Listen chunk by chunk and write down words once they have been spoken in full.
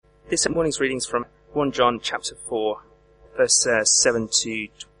This morning's readings from 1 John chapter 4, verse 7 to...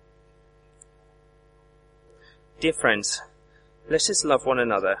 Dear friends, let us love one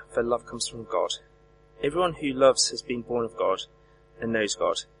another, for love comes from God. Everyone who loves has been born of God and knows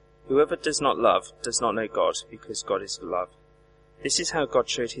God. Whoever does not love does not know God, because God is love. This is how God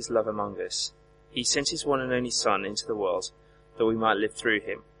showed his love among us. He sent his one and only Son into the world, that we might live through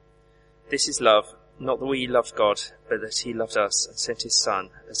him. This is love, not that we loved God, but that he loved us and sent his Son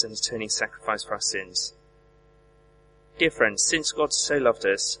as an atoning sacrifice for our sins. Dear friends, since God so loved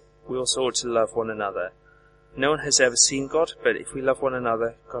us, we also ought to love one another. No one has ever seen God, but if we love one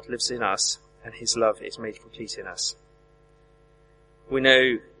another, God lives in us, and his love is made complete in us. We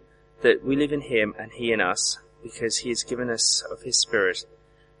know that we live in him and he in us, because he has given us of his Spirit,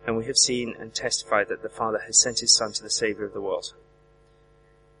 and we have seen and testified that the Father has sent his Son to the Saviour of the world.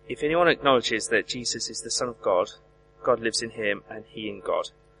 If anyone acknowledges that Jesus is the Son of God, God lives in him and he in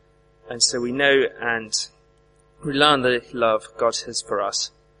God. And so we know and rely on the love God has for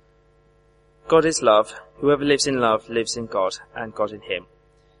us. God is love. Whoever lives in love lives in God and God in him.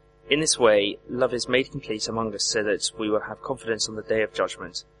 In this way, love is made complete among us so that we will have confidence on the day of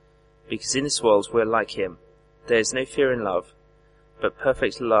judgment. Because in this world we are like him. There is no fear in love, but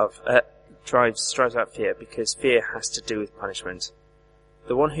perfect love drives out fear, because fear has to do with punishment.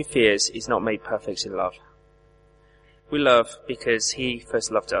 The one who fears is not made perfect in love. We love because he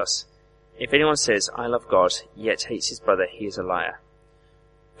first loved us. If anyone says, I love God, yet hates his brother, he is a liar.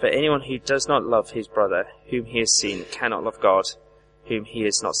 For anyone who does not love his brother, whom he has seen, cannot love God, whom he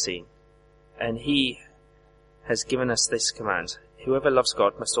has not seen. And he has given us this command: whoever loves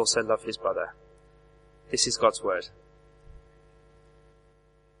God must also love his brother. This is God's word.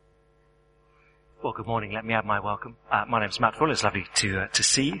 Well, good morning. Let me add my welcome. My name's Matt Full. It's lovely to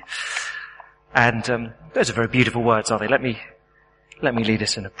see you. And those are very beautiful words, are they? Let me lead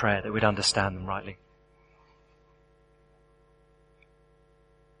us in a prayer that we'd understand them rightly.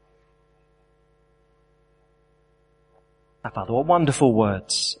 Our Father, what wonderful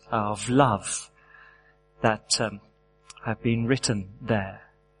words of love that have been written there.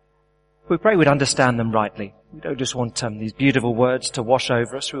 We pray we'd understand them rightly. We don't just want these beautiful words to wash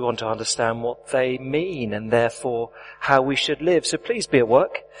over us. We want to understand what they mean and therefore how we should live. So please be at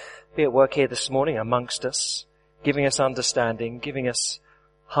work. Be at work here this morning amongst us, giving us understanding, giving us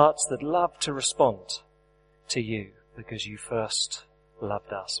hearts that love to respond to you because you first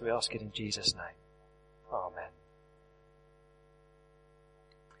loved us. We ask it in Jesus' name. Amen.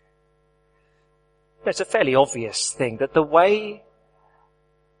 It's a fairly obvious thing that the way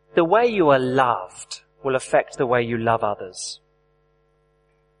you are loved will affect the way you love others.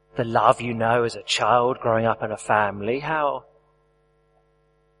 The love you know as a child growing up in a family, how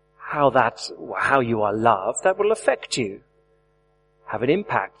you are loved, that will affect you, have an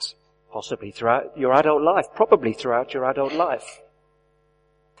impact, possibly throughout your adult life, probably throughout your adult life.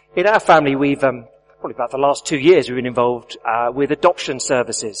 In our family, we've, probably about the last 2 years, we've been involved with adoption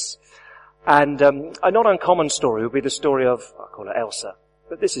services. And a not uncommon story would be the story of, I call her Elsa,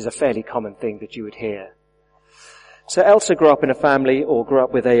 but this is a fairly common thing that you would hear. So Elsa grew up in a family, or grew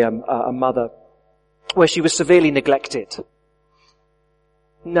up with a mother, where she was severely neglected.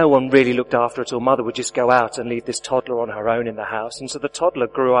 No one really looked after her at all. Mother would just go out and leave this toddler on her own in the house. And so the toddler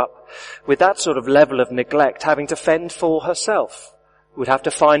grew up with that sort of level of neglect, having to fend for herself. Would have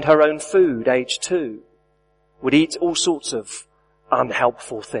to find her own food, age 2. Would eat all sorts of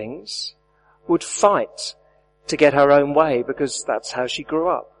unhelpful things. Would fight to get her own way because that's how she grew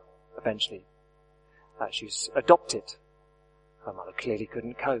up, eventually. She was adopted. Her mother clearly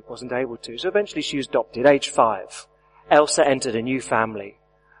couldn't cope, wasn't able to. So eventually she was adopted, age 5. Elsa entered a new family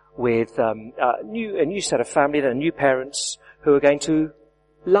with a new set of family, then new parents who were going to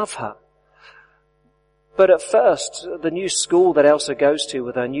love her. But at first, the new school that Elsa goes to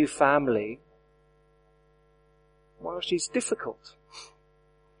with her new family, well, she's difficult.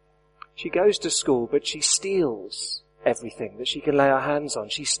 She goes to school, but she steals everything that she can lay her hands on.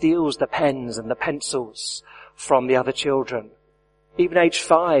 She steals the pens and the pencils from the other children. Even age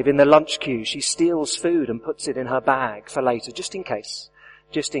 5, in the lunch queue, she steals food and puts it in her bag for later, just in case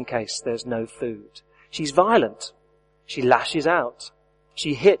there's no food. She's violent. She lashes out.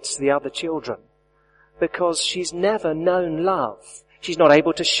 She hits the other children because she's never known love. She's not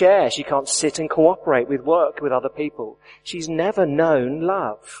able to share. She can't sit and cooperate with work with other people. She's never known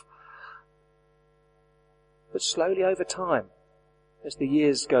love. But slowly over time, as the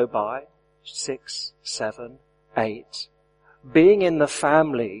years go by, 6, 7, 8, being in the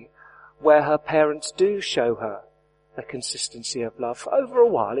family where her parents do show her a consistency of love, over a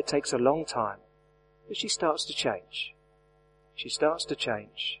while, it takes a long time, but she starts to change. She starts to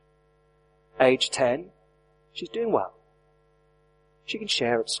change. age 10, she's doing well. She can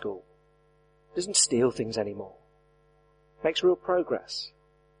share at school. Doesn't steal things anymore. Makes real progress.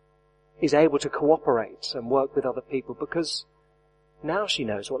 Is able to cooperate and work with other people because now she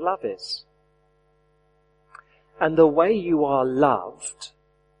knows what love is. And the way you are loved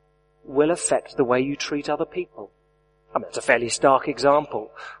will affect the way you treat other people. I mean, it's a fairly stark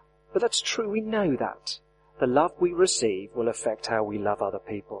example, but that's true. We know that. The love we receive will affect how we love other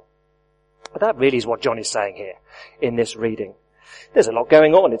people. But that really is what John is saying here in this reading. There's a lot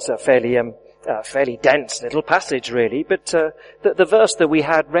going on. It's a fairly dense little passage, really. But the verse that we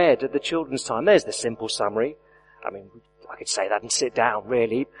had read at the children's time, there's the simple summary. I mean, I could say that and sit down,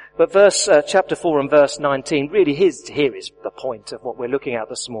 really. But chapter 4 and verse 19, really here is the point of what we're looking at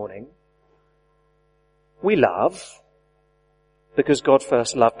this morning. We love because God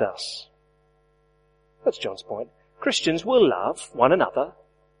first loved us. That's John's point. Christians will love one another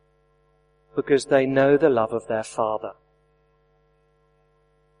because they know the love of their Father.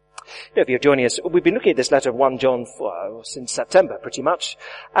 If you're joining us, we've been looking at this letter of 1 John since September, pretty much.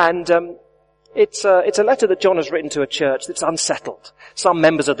 And it's a letter that John has written to a church that's unsettled. Some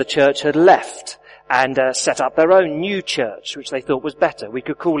members of the church had left and set up their own new church, which they thought was better. We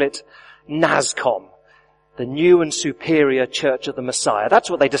could call it NASCOM, the New and Superior Church of the Messiah. That's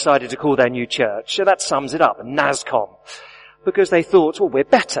what they decided to call their new church. So that sums it up, NASCOM. Because they thought, well, we're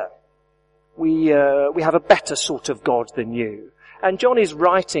better. We have a better sort of God than you. And John is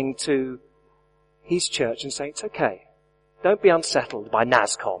writing to his church and saying, it's okay. Don't be unsettled by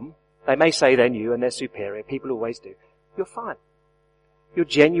NASCOM. They may say they're new and they're superior. People always do. You're fine. You're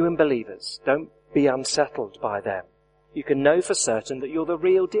genuine believers. Don't be unsettled by them. You can know for certain that you're the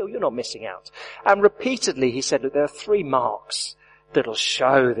real deal. You're not missing out. And repeatedly he said that there are 3 marks that'll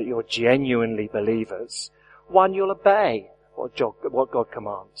show that you're genuinely believers. 1, you'll obey what God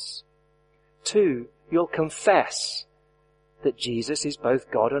commands. 2, you'll confess that Jesus is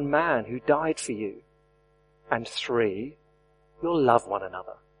both God and man who died for you. And 3, you'll love one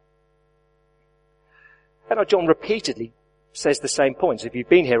another. And John repeatedly says the same points. If you've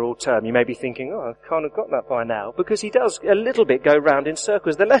been here all term, you may be thinking, I can't have got that by now, because he does a little bit go round in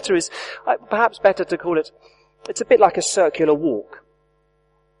circles. The letter is perhaps better to call it, it's a bit like a circular walk.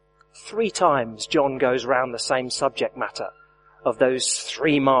 3 times John goes round the same subject matter of those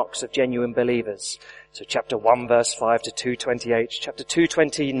 3 marks of genuine believers. So chapter 1 verse 5 to 2:28, chapter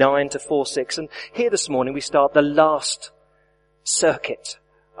 2:29 to 4:6, and here this morning we start the last circuit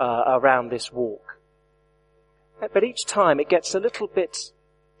around this walk. But each time it gets a little bit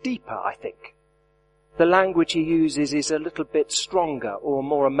deeper, I think. The language he uses is a little bit stronger or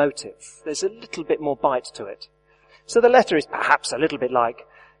more emotive. There's a little bit more bite to it. So the letter is perhaps a little bit like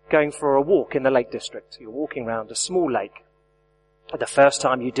going for a walk in the Lake District. You're walking around a small lake. The first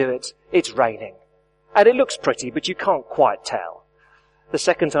time you do it, it's raining. And it looks pretty, but you can't quite tell. The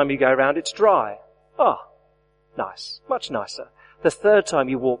second time you go around, it's dry. Nice. Much nicer. The third time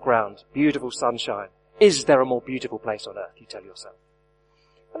you walk round, beautiful sunshine. Is there a more beautiful place on earth, you tell yourself?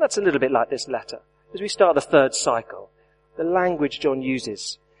 And that's a little bit like this letter. As we start the 3rd cycle, the language John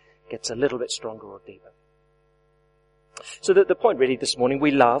uses gets a little bit stronger or deeper. So the point really this morning,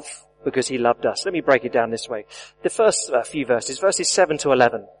 we love because he loved us. Let me break it down this way. The first few verses 7 to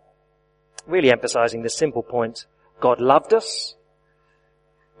 11, really emphasizing the simple point, God loved us.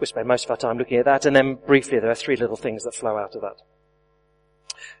 We spend most of our time looking at that, and then briefly there are 3 little things that flow out of that.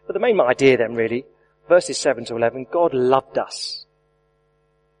 But the main idea then really, verses 7 to 11, God loved us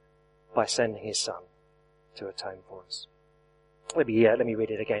by sending his Son to atone for us. Let me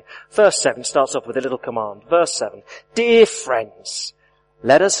read it again. Verse 7 starts off with a little command. Verse 7, dear friends,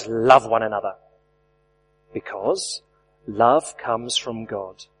 let us love one another, because love comes from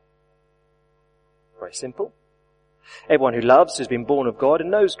God. Very simple. Everyone who loves has been born of God and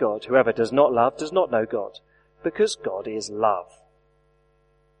knows God. Whoever does not love does not know God, because God is love.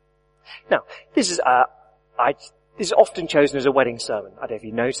 Now, this is often chosen as a wedding sermon. I don't know if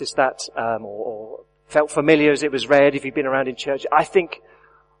you noticed that, or felt familiar as it was read, if you've been around in church. I think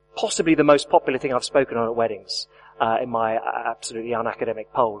possibly the most popular thing I've spoken on at weddings, in my absolutely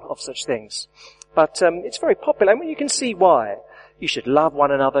unacademic poll of such things. But it's very popular, and you can see why. You should love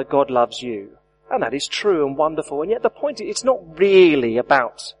one another, God loves you. And that is true and wonderful, and yet the point is, it's not really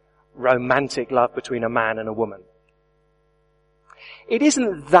about romantic love between a man and a woman. It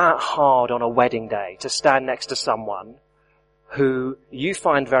isn't that hard on a wedding day to stand next to someone who you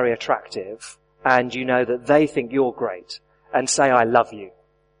find very attractive and you know that they think you're great and say, I love you.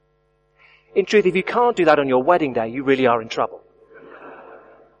 In truth, if you can't do that on your wedding day, you really are in trouble.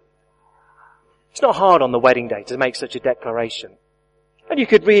 It's not hard on the wedding day to make such a declaration. And you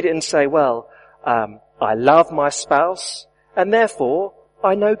could read it and say, well, I love my spouse, and therefore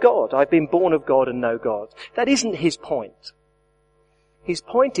I know God. I've been born of God and know God. That isn't his point. His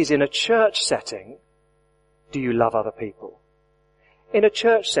point is, in a church setting, do you love other people? In a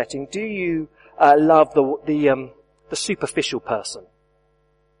church setting, do you love the superficial person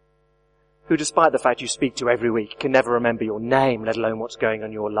who, despite the fact you speak to every week, can never remember your name, let alone what's going on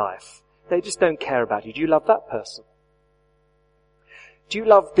in your life? They just don't care about you. Do you love that person? Do you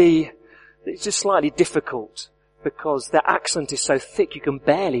love it's just slightly difficult because their accent is so thick you can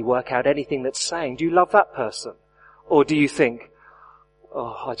barely work out anything that's saying? Do you love that person? Or do you think,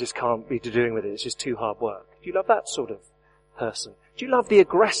 oh, I just can't be doing with it, it's just too hard work? Do you love that sort of person? Do you love the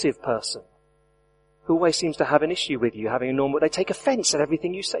aggressive person who always seems to have an issue with you, they take offense at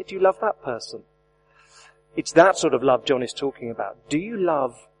everything you say? Do you love that person? It's that sort of love John is talking about. Do you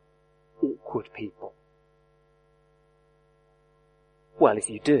love awkward people? Well,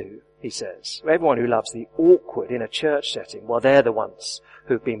 if you do, he says, everyone who loves the awkward in a church setting, well, they're the ones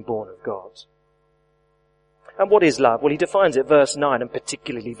who've been born of God. And what is love? Well, he defines it, verse 9, and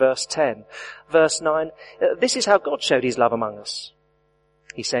particularly verse 10. Verse 9, this is how God showed his love among us.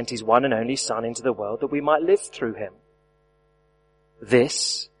 He sent his one and only Son into the world that we might live through him.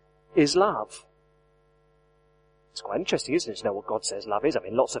 This is love. It's quite interesting, isn't it, to know what God says love is? I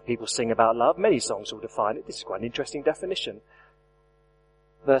mean, lots of people sing about love. Many songs will define it. This is quite an interesting definition.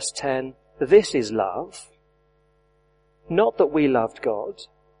 Verse 10, this is love, not that we loved God,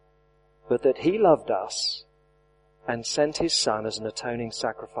 but that he loved us and sent his Son as an atoning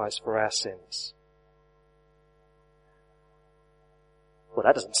sacrifice for our sins. Well,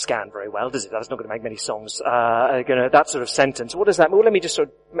 that doesn't scan very well, does it? That's not going to make many songs, that sort of sentence. What does that mean? Well, let me just sort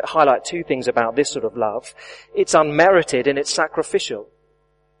of highlight two things about this sort of love. It's unmerited and it's sacrificial.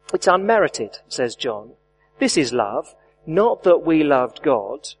 It's unmerited, says John. This is love, not that we loved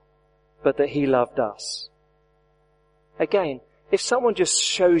God, but that he loved us. Again, if someone just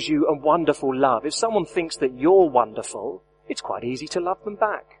shows you a wonderful love, if someone thinks that you're wonderful, it's quite easy to love them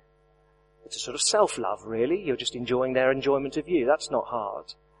back. It's a sort of self-love, really. You're just enjoying their enjoyment of you. That's not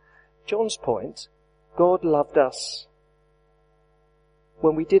hard. John's point, God loved us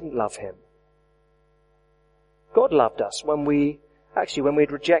when we didn't love him. God loved us when we'd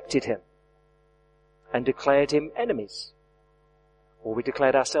rejected him and declared him enemies, or we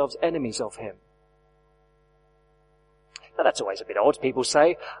declared ourselves enemies of him. Now that's always a bit odd, people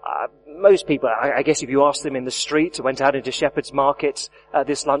say. Most people, I guess if you ask them in the street, who went out into Shepherd's Market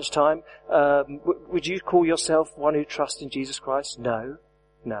this lunchtime, would you call yourself one who trusts in Jesus Christ? No.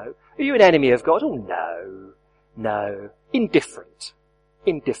 No. Are you an enemy of God? Oh, no. No. Indifferent.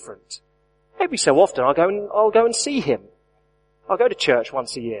 Every so often I'll go and see him. I'll go to church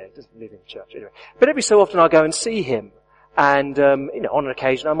once a year. Doesn't live in church anyway. But every so often I'll go and see him. And, on an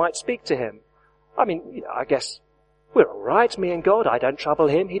occasion I might speak to him. I mean, I guess we're all right, me and God. I don't trouble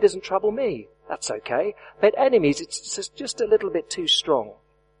him. He doesn't trouble me. That's okay. But enemies, it's just a little bit too strong.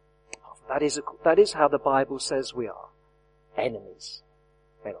 That is how the Bible says we are. Enemies.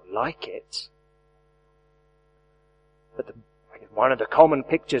 They don't like it. But one of the common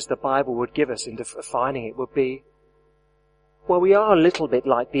pictures the Bible would give us in defining it would be, well, we are a little bit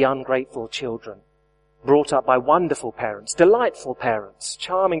like the ungrateful children, brought up by wonderful parents, delightful parents,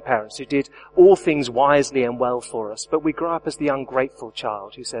 charming parents who did all things wisely and well for us. But we grow up as the ungrateful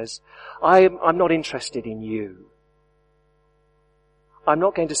child who says, I'm not interested in you. I'm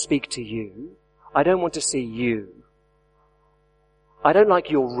not going to speak to you. I don't want to see you. I don't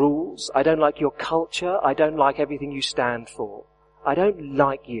like your rules. I don't like your culture. I don't like everything you stand for. I don't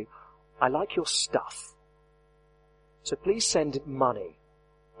like you. I like your stuff. So please send money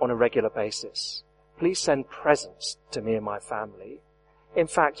on a regular basis. Please send presents to me and my family. In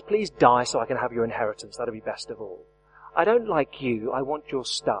fact, please die so I can have your inheritance. That'll be best of all. I don't like you. I want your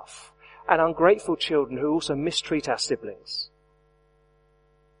stuff. And ungrateful children who also mistreat our siblings.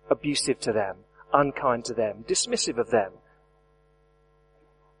 Abusive to them, unkind to them, dismissive of them.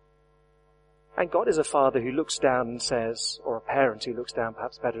 And God is a father who looks down and says, or a parent who looks down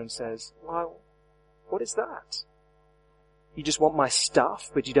perhaps better and says, well, what is that? You just want my stuff,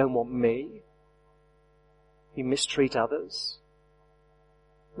 but you don't want me? You mistreat others?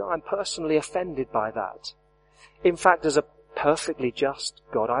 No, I'm personally offended by that. In fact, as a perfectly just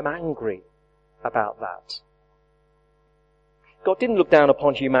God, I'm angry about that. God didn't look down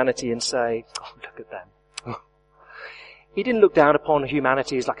upon humanity and say, oh, look at them. He didn't look down upon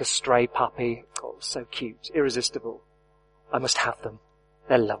humanity as like a stray puppy. Oh, so cute, irresistible. I must have them.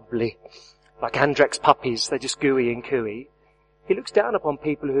 They're lovely. Like Andrex puppies, they're just gooey and cooey. He looks down upon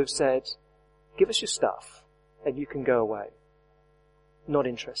people who have said, give us your stuff and you can go away. not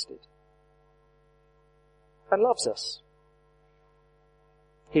interested. And loves us.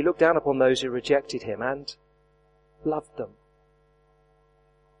 He looked down upon those who rejected him and loved them.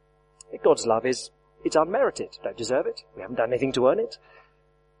 God's love it's unmerited. Don't deserve it. We haven't done anything to earn it.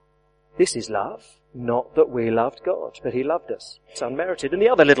 This is love. Not that we loved God, but he loved us. It's unmerited. And the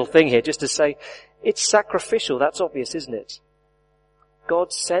other little thing here, just to say, it's sacrificial. That's obvious, isn't it?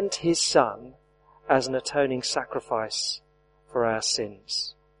 God sent his Son as an atoning sacrifice for our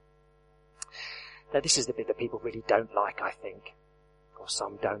sins. Now this is the bit that people really don't like, I think. Or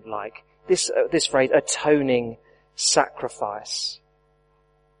some don't like. This phrase, atoning sacrifice.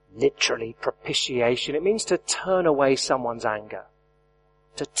 Literally propitiation. It means to turn away someone's anger.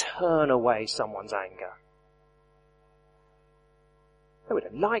 To turn away someone's anger. No, we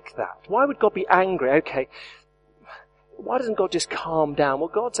don't like that. Why would God be angry? Okay, why doesn't God just calm down?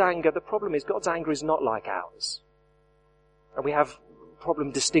 Well, God's anger, the problem is God's anger is not like ours. And we have a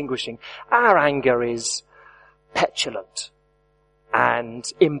problem distinguishing. Our anger is petulant and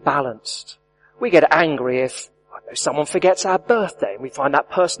imbalanced. We get angry if someone forgets our birthday and we find that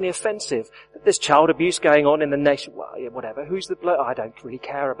personally offensive. There's child abuse going on in the nation. Well, yeah, whatever. Who's the bloke? I don't really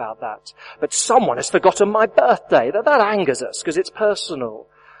care about that. But someone has forgotten my birthday. That angers us because it's personal.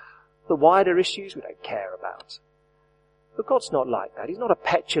 The wider issues we don't care about. But God's not like that. He's not a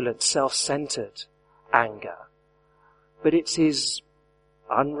petulant, self-centered anger. But it's his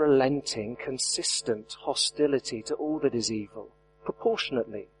unrelenting, consistent hostility to all that is evil,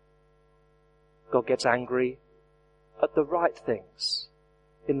 proportionately. God gets angry at the right things,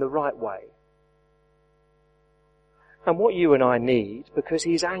 in the right way. And what you and I need, because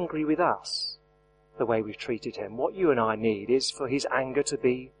he's angry with us, the way we've treated him, what you and I need is for his anger to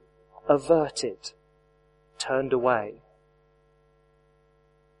be averted, turned away.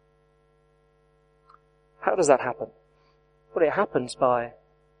 How does that happen? Well, it happens by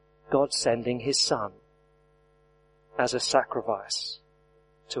God sending his Son as a sacrifice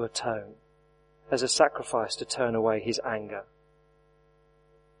to atone, as a sacrifice to turn away his anger.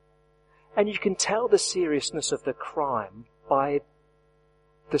 And you can tell the seriousness of the crime by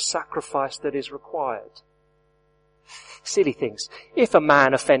the sacrifice that is required. Silly things. If a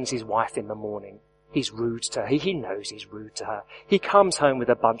man offends his wife in the morning, he's rude to her. He knows he's rude to her. He comes home with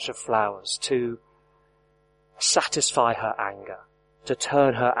a bunch of flowers to satisfy her anger, to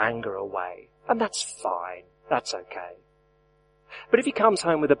turn her anger away. And that's fine. That's okay. But if he comes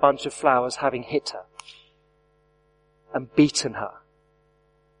home with a bunch of flowers having hit her and beaten her,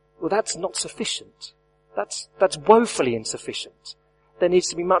 well, that's not sufficient. That's woefully insufficient. There needs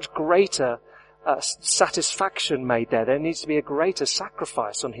to be much greater satisfaction made there. There needs to be a greater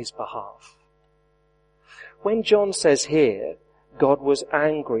sacrifice on his behalf. When John says here, God was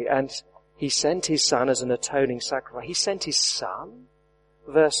angry and he sent his Son as an atoning sacrifice. He sent his Son.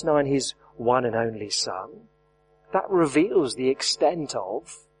 Verse 9, his one and only Son. That reveals the extent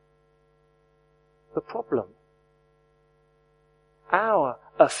of the problem. Our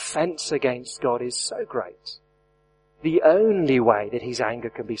offense against God is so great. The only way that his anger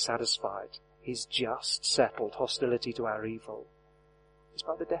can be satisfied, his just, settled hostility to our evil, is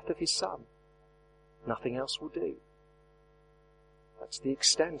by the death of his Son. Nothing else will do. That's the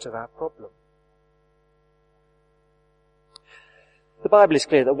extent of our problem. The Bible is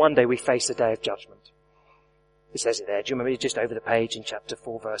clear that one day we face a day of judgment. It says it there. Do you remember? Just over the page in chapter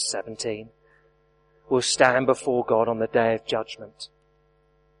 4, verse 17. We'll stand before God on the day of judgment.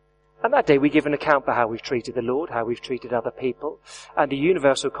 And that day we give an account for how we've treated the Lord, how we've treated other people. And the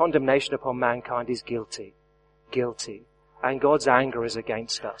universal condemnation upon mankind is guilty. Guilty. And God's anger is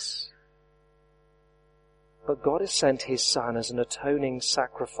against us. But God has sent his Son as an atoning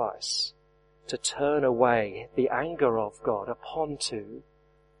sacrifice to turn away the anger of God upon to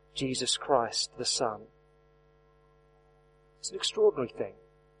Jesus Christ, the Son. It's an extraordinary thing.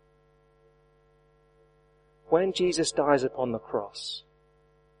 When Jesus dies upon the cross,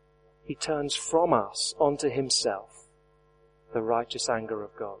 he turns from us onto himself the righteous anger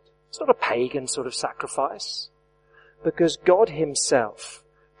of God. It's not a pagan sort of sacrifice, because God himself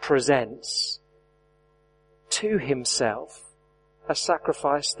presents to himself a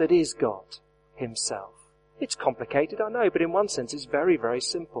sacrifice that is God himself. It's complicated, I know, but in one sense it's very, very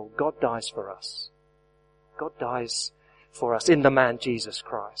simple. God dies for us. God dies for us in the man Jesus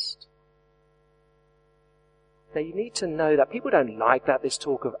Christ. Now you need to know that. People don't like that, this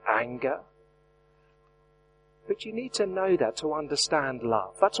talk of anger. But you need to know that to understand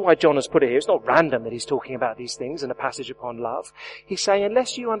love. That's why John has put it here. It's not random that he's talking about these things in a passage upon love. He's saying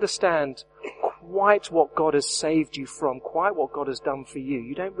unless you understand quite what God has saved you from, quite what God has done for you,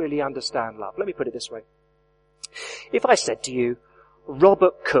 you don't really understand love. Let me put it this way. If I said to you,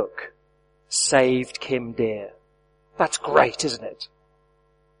 Robert Cook saved Kim Deer. That's great, isn't it?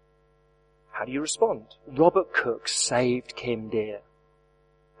 How do you respond? Robert Cook saved Kim Deer.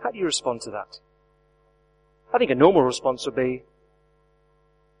 How do you respond to that? I think a normal response would be,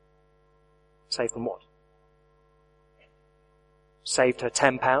 saved from what? Saved her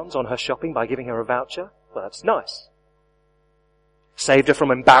 £10 on her shopping by giving her a voucher? Well, that's nice. Saved her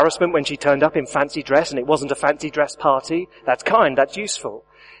from embarrassment when she turned up in fancy dress and it wasn't a fancy dress party? That's kind, that's useful.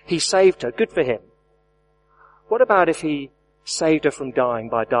 He saved her, good for him. What about if he saved her from dying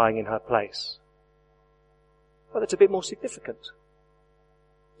by dying in her place? Well, that's a bit more significant.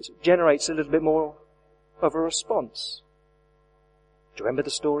 It generates a little bit more of a response. Do you remember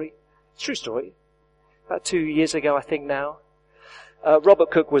the story? It's a true story. About 2 years ago, I think now, Robert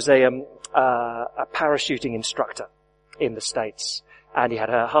Cook was a parachuting instructor in the States. And he had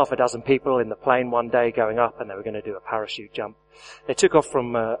half a dozen people in the plane one day going up, and they were going to do a parachute jump. They took off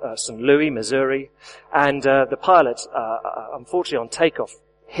from St. Louis, Missouri, and the pilot, unfortunately on takeoff,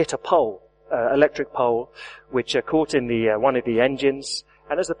 hit a pole, electric pole, which caught in the one of the engines.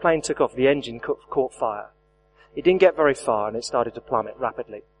 And as the plane took off, the engine caught fire. It didn't get very far, and it started to plummet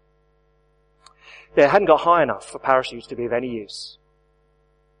rapidly. They hadn't got high enough for parachutes to be of any use.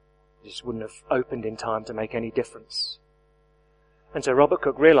 It just wouldn't have opened in time to make any difference. And so Robert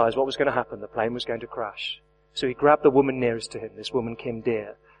Cook realized what was going to happen. The plane was going to crash. So he grabbed the woman nearest to him, this woman Kim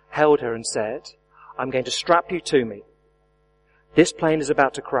Deer, held her and said, I'm going to strap you to me. This plane is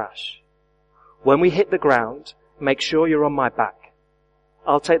about to crash. When we hit the ground, make sure you're on my back.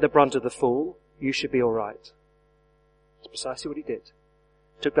 I'll take the brunt of the fall. You should be all right. That's precisely what he did.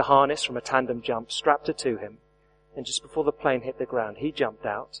 Took the harness from a tandem jump, strapped her to him, and just before the plane hit the ground, he jumped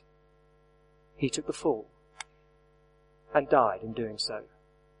out. He took the fall and died in doing so.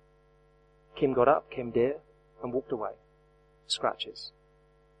 Kim got up, Kim Deer, and walked away. Scratches.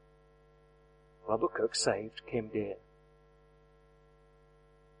 Robert Cook saved Kim Deer.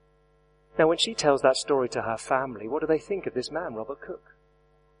 Now when she tells that story to her family, what do they think of this man, Robert Cook?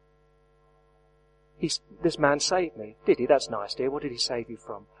 This man saved me. Did he? That's nice, dear. What did he save you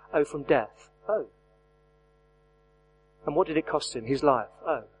from? Oh, from death. Oh. And what did it cost him? His life.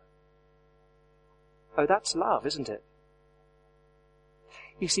 Oh. Oh, that's love, isn't it?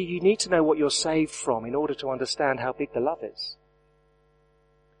 You see, you need to know what you're saved from in order to understand how big the love is.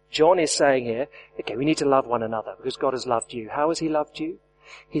 John is saying here, okay, we need to love one another because God has loved you. How has he loved you?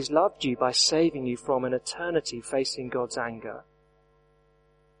 He's loved you by saving you from an eternity facing God's anger,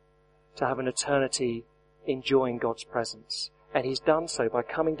 to have an eternity enjoying God's presence. And he's done so by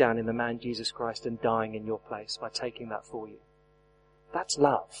coming down in the man Jesus Christ and dying in your place, by taking that for you. That's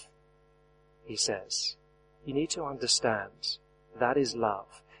love, he says. You need to understand that is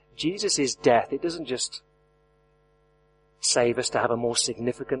love. Jesus' death, it doesn't just save us to have a more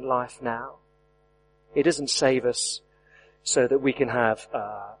significant life now. It doesn't save us so that we can have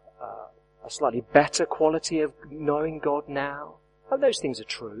a slightly better quality of knowing God now. Oh, those things are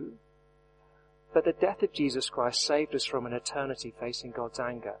true. But the death of Jesus Christ saved us from an eternity facing God's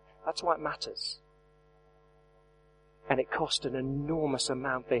anger. That's why it matters. And it cost an enormous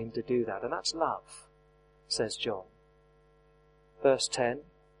amount for him to do that. And that's love, says John. Verse 10.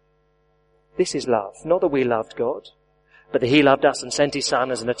 This is love. Not that we loved God, but that he loved us and sent his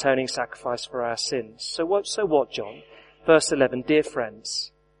Son as an atoning sacrifice for our sins. So what, John? Verse 11. Dear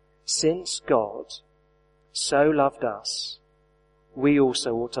friends, since God so loved us, we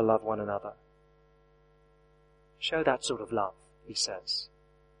also ought to love one another. Show that sort of love, he says.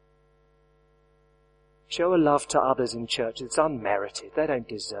 Show a love to others in church. It's unmerited. They don't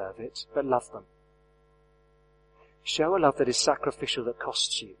deserve it, but love them. Show a love that is sacrificial, that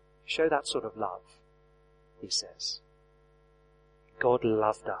costs you. Show that sort of love, he says. God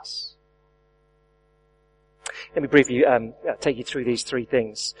loved us. Let me briefly take you through these three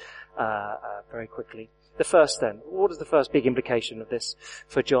things very quickly. The first then, what is the first big implication of this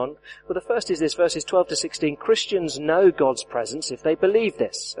for John? Well, the first is this, verses 12 to 16. Christians know God's presence if they believe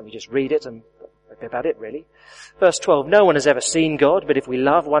this. Let me just read it and that's about it, really. Verse 12, no one has ever seen God, but if we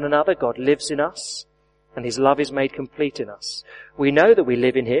love one another, God lives in us, and his love is made complete in us. We know that we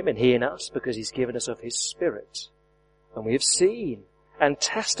live in him and he in us because he's given us of his Spirit. And we have seen and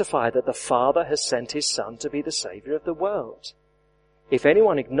testified that the Father has sent his Son to be the Saviour of the world. If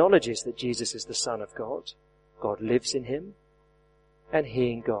anyone acknowledges that Jesus is the Son of God, God lives in him and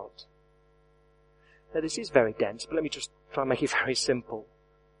he in God. Now this is very dense, but let me just try and make it very simple.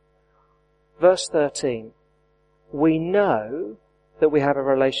 Verse 13, we know that we have a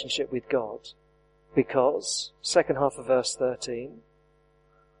relationship with God because, second half of verse 13,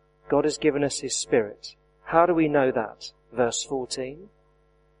 God has given us his Spirit. How do we know that? Verse 14,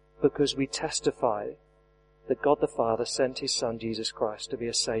 because we testify that God the Father sent his Son Jesus Christ to be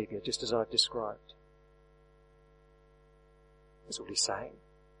a Saviour, just as I've described. That's what he's saying.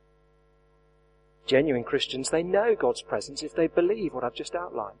 Genuine Christians, they know God's presence if they believe what I've just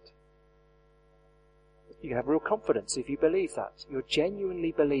outlined. You have real confidence if you believe that. You're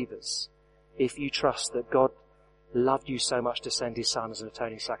genuinely believers if you trust that God loved you so much to send his Son as an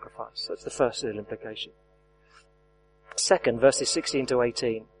atoning sacrifice. That's the first little implication. Second, verses 16 to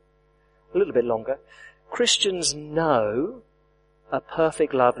 18, a little bit longer. Christians know a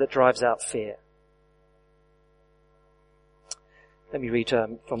perfect love that drives out fear. Let me read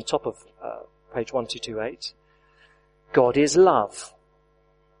from top of page 1228. God is love.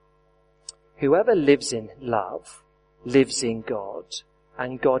 Whoever lives in love lives in God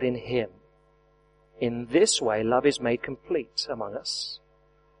and God in him. In this way, love is made complete among us,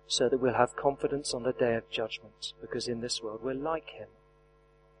 so that we'll have confidence on the day of judgment, because in this world we're like him.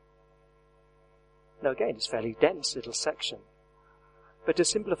 Now again, it's a fairly dense little section. But to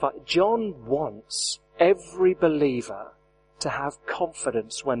simplify, John wants every believer to have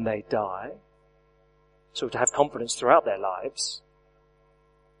confidence when they die, so to have confidence throughout their lives,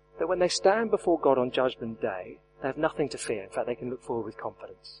 that when they stand before God on Judgment Day, they have nothing to fear. In fact, they can look forward with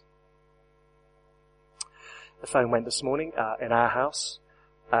confidence. The phone went this morning in our house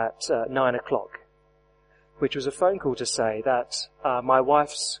at 9 o'clock, which was a phone call to say that my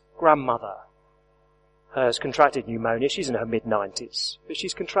wife's grandmother has contracted pneumonia. She's in her mid-90s, but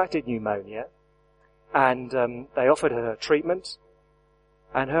she's contracted pneumonia, and they offered her treatment,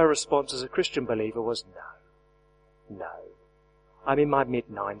 and her response as a Christian believer was, no. I'm in my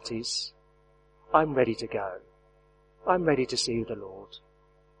mid-90s. I'm ready to go. I'm ready to see the Lord.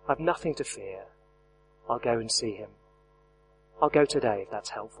 I've nothing to fear. I'll go and see him. I'll go today if that's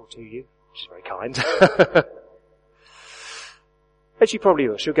helpful to you. She's very kind. And she probably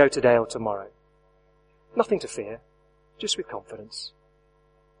will. She'll go today or tomorrow. Nothing to fear, just with confidence.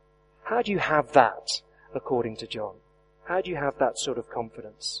 How do you have that according to John? How do you have that sort of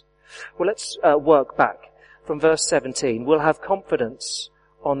confidence? Well, let's work back from verse 17. We'll have confidence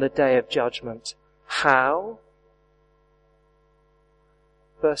on the day of judgment. How?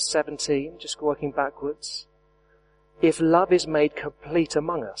 Verse 17, just working backwards. If love is made complete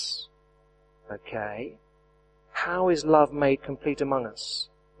among us. Okay. How is love made complete among us?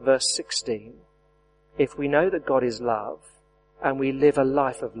 Verse 16. If we know that God is love and we live a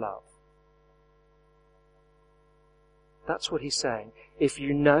life of love. That's what he's saying. If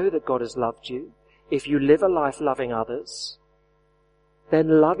you know that God has loved you, if you live a life loving others,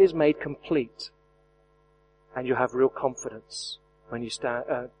 then love is made complete and you have real confidence when you stand,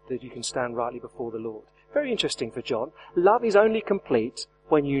 that you can stand rightly before the Lord. Very interesting for John. Love is only complete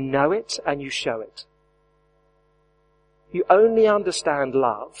when you know it and you show it. You only understand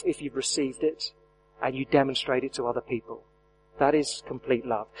love if you've received it and you demonstrate it to other people. That is complete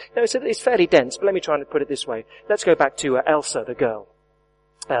love. Now, it's fairly dense, but let me try and put it this way. Let's go back to Elsa, the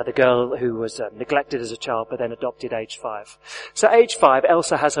girl who was neglected as a child but then adopted age 5. So age 5,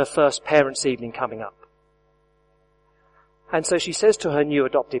 Elsa has her first parents' evening coming up. And so she says to her new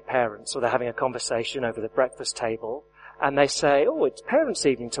adopted parents, or they're having a conversation over the breakfast table, and they say, oh, it's parents'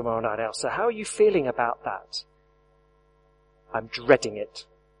 evening tomorrow night, Elsa. How are you feeling about that? I'm dreading it.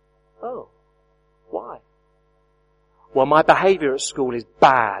 Oh, why? Well, my behaviour at school is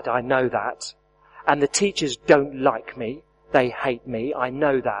bad, I know that. And the teachers don't like me. They hate me, I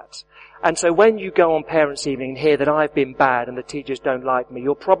know that. And so when you go on parents' evening and hear that I've been bad and the teachers don't like me,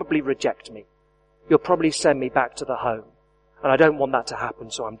 you'll probably reject me. You'll probably send me back to the home. And I don't want that to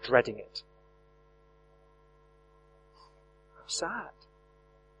happen, so I'm dreading it. How sad.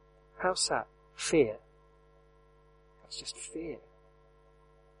 How sad. Fear. That's just fear.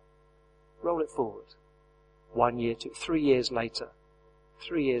 Roll it forward. 1 year, 2, 3 years later.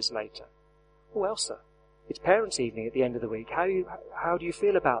 3 years later. Oh, Elsa, it's parents' evening at the end of the week. How do you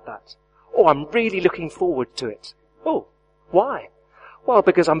feel about that? Oh, I'm really looking forward to it. Oh, why? Well,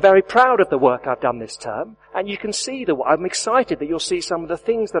 because I'm very proud of the work I've done this term, and you can see I'm excited that you'll see some of the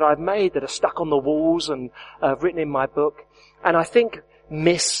things that I've made that are stuck on the walls and written in my book. And I think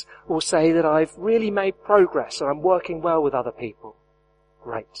Miss will say that I've really made progress and I'm working well with other people.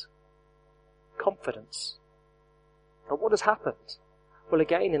 Great. Confidence. But what has happened? Well,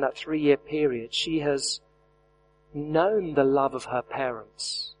 again, in that 3-year period, she has known the love of her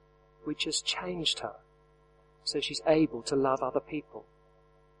parents, which has changed her. So she's able to love other people.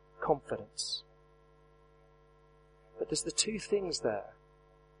 Confidence. But there's the two things there.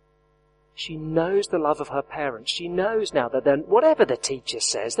 She knows the love of her parents. She knows now that whatever the teacher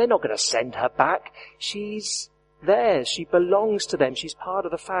says, they're not going to send her back. She's theirs. She belongs to them. She's part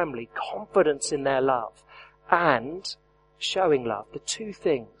of the family. Confidence in their love and showing love. The two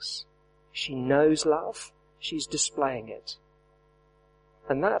things. She knows love. She's displaying it.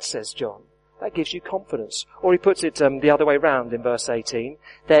 And that, says John, that gives you confidence. Or he puts it the other way round in verse 18.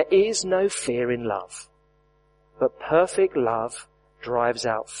 There is no fear in love, but perfect love drives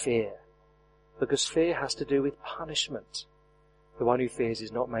out fear, because fear has to do with punishment. The one who fears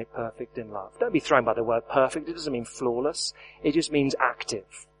is not made perfect in love. Don't be thrown by the word perfect. It doesn't mean flawless. It just means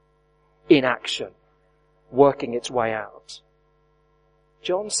active, in action, working its way out.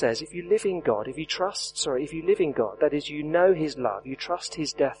 John says if you live in God, if you live in God, that is, you know his love, you trust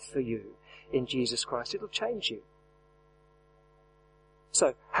his death for you in Jesus Christ, it'll change you.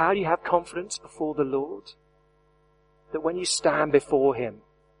 So, how do you have confidence before the Lord? That when you stand before him,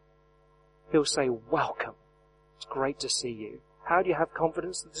 he'll say, welcome. It's great to see you. How do you have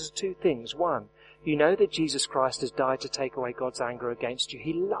confidence? There's two things. One, you know that Jesus Christ has died to take away God's anger against you.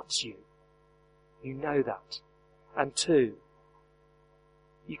 He loves you. You know that. And two,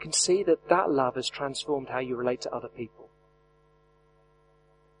 you can see that that love has transformed how you relate to other people.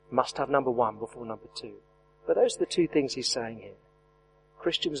 Must have number one before number two. But those are the two things he's saying here.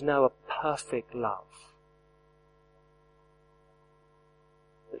 Christians know a perfect love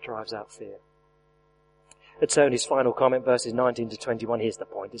that drives out fear. And so in his final comment, verses 19 to 21, here's the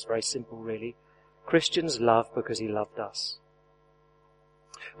point. It's very simple, really. Christians love because he loved us.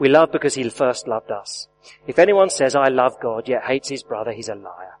 We love because he first loved us. If anyone says, I love God, yet hates his brother, he's a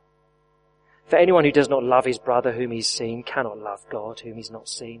liar. For anyone who does not love his brother whom he's seen cannot love God whom he's not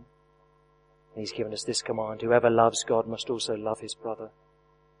seen. And he's given us this command, whoever loves God must also love his brother.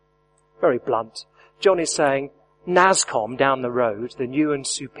 Very blunt. John is saying, NASCOM down the road, the new and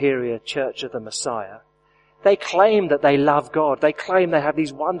superior Church of the Messiah, they claim that they love God. They claim they have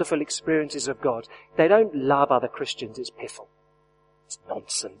these wonderful experiences of God. They don't love other Christians. It's piffle. It's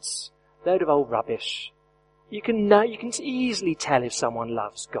nonsense. Load of old rubbish. You can easily tell if someone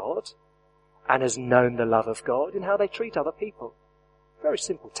loves God and has known the love of God in how they treat other people. Very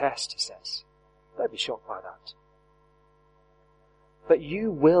simple test, he says. Don't be shocked by that. But you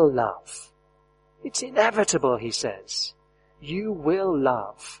will love. It's inevitable, he says. You will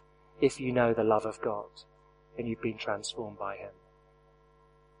love if you know the love of God and you've been transformed by him.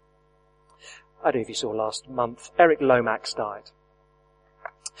 I don't know if you saw last month, Eric Lomax died.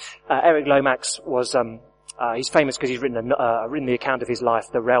 Eric Lomax was, he's famous because he's written the account of his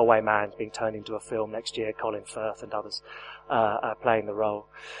life, The Railway Man, being turned into a film next year, Colin Firth and others playing the role.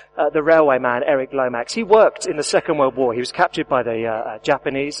 The Railway Man, Eric Lomax, he worked in the Second World War. He was captured by the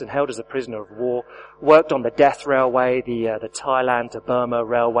Japanese and held as a prisoner of war, worked on the Death Railway, the Thailand to Burma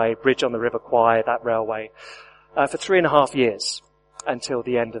Railway, bridge on the River Kwai, that railway, for 3.5 years until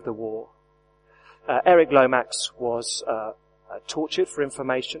the end of the war. Eric Lomax was tortured for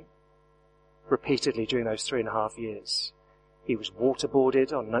information repeatedly during those 3.5 years. He was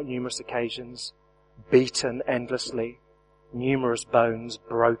waterboarded on numerous occasions, beaten endlessly, numerous bones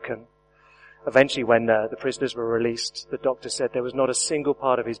broken. Eventually, when the prisoners were released, the doctor said there was not a single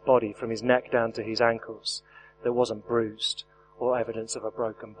part of his body from his neck down to his ankles that wasn't bruised or evidence of a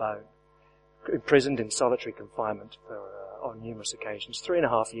broken bone. Imprisoned in solitary confinement on numerous occasions,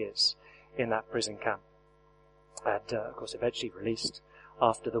 3.5 years in that prison camp. And, of course, eventually released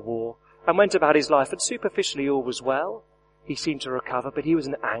after the war and went about his life. And superficially all was well. He seemed to recover, but he was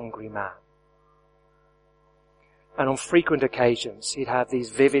an angry man. And on frequent occasions, he'd have these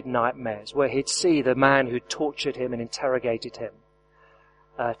vivid nightmares where he'd see the man who tortured him and interrogated him,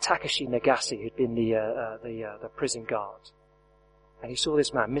 Takashi Nagase, who'd been the prison guard. And he saw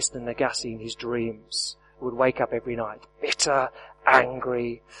this man, Mr. Nagase, in his dreams, would wake up every night, bitter,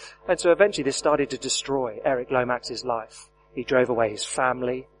 angry. And so eventually this started to destroy Eric Lomax's life. He drove away his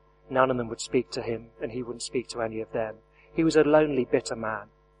family. None of them would speak to him, and he wouldn't speak to any of them. He was a lonely, bitter man.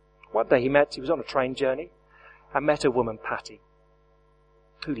 One day he was on a train journey, and met a woman, Patty,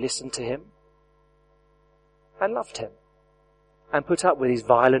 who listened to him and loved him and put up with his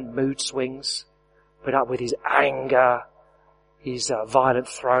violent mood swings, put up with his anger, his violent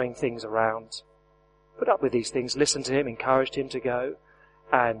throwing things around, put up with these things, listened to him, encouraged him to go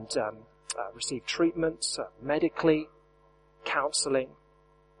and receive treatments medically, counselling.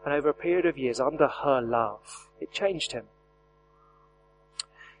 And over a period of years, under her love, it changed him.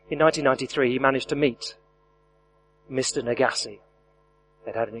 In 1993, he managed to meet Mr. Nagase.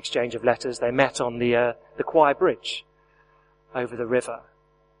 They'd had an exchange of letters. They met on the Kwai Bridge over the river.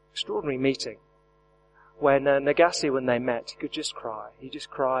 Extraordinary meeting. When Nagase, when they met, he could just cry. He just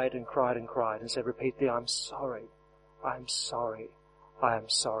cried and cried and cried and said repeatedly, I'm sorry, I'm sorry, I am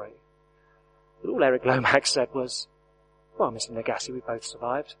sorry. But all Eric Lomax said was, well, Mr. Nagasi, we both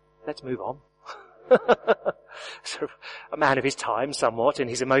survived. Let's move on. Sort of a man of his time somewhat in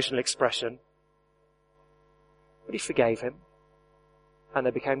his emotional expression. But he forgave him. And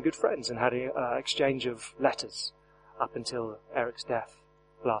they became good friends and had an exchange of letters up until Eric's death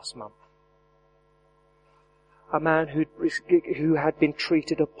last month. A man who had been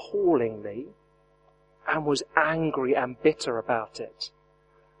treated appallingly and was angry and bitter about it,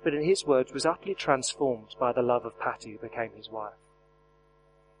 but in his words was utterly transformed by the love of Patty, who became his wife.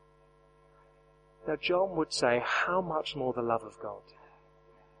 Now John would say, how much more the love of God,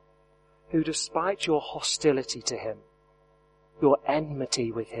 who despite your hostility to him, your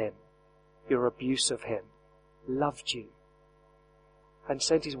enmity with him, your abuse of him, loved you and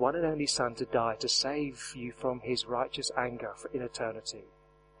sent his one and only Son to die to save you from his righteous anger in eternity.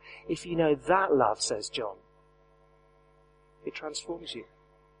 If you know that love, says John, it transforms you.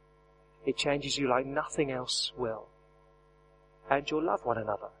 It changes you like nothing else will. And you'll love one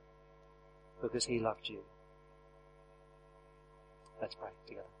another because he loved you. Let's pray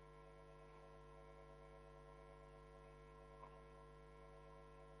together.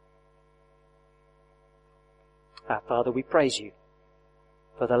 Our Father, we praise you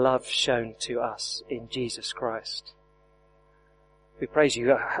for the love shown to us in Jesus Christ. We praise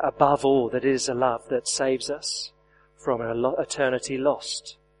you above all that it is a love that saves us from an eternity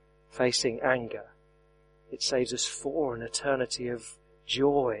lost, facing anger. It saves us for an eternity of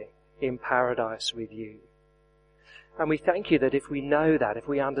joy in paradise with you. And we thank you that if we know that, if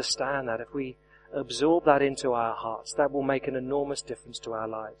we understand that, if we absorb that into our hearts, that will make an enormous difference to our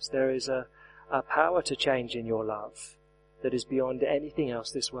lives. There is a power to change in your love that is beyond anything else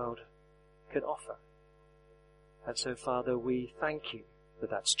this world can offer. And so, Father, we thank you that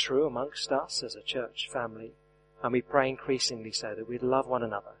that's true amongst us as a church family, and we pray increasingly so that we'd love one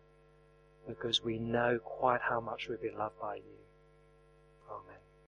another because we know quite how much we've been loved by you.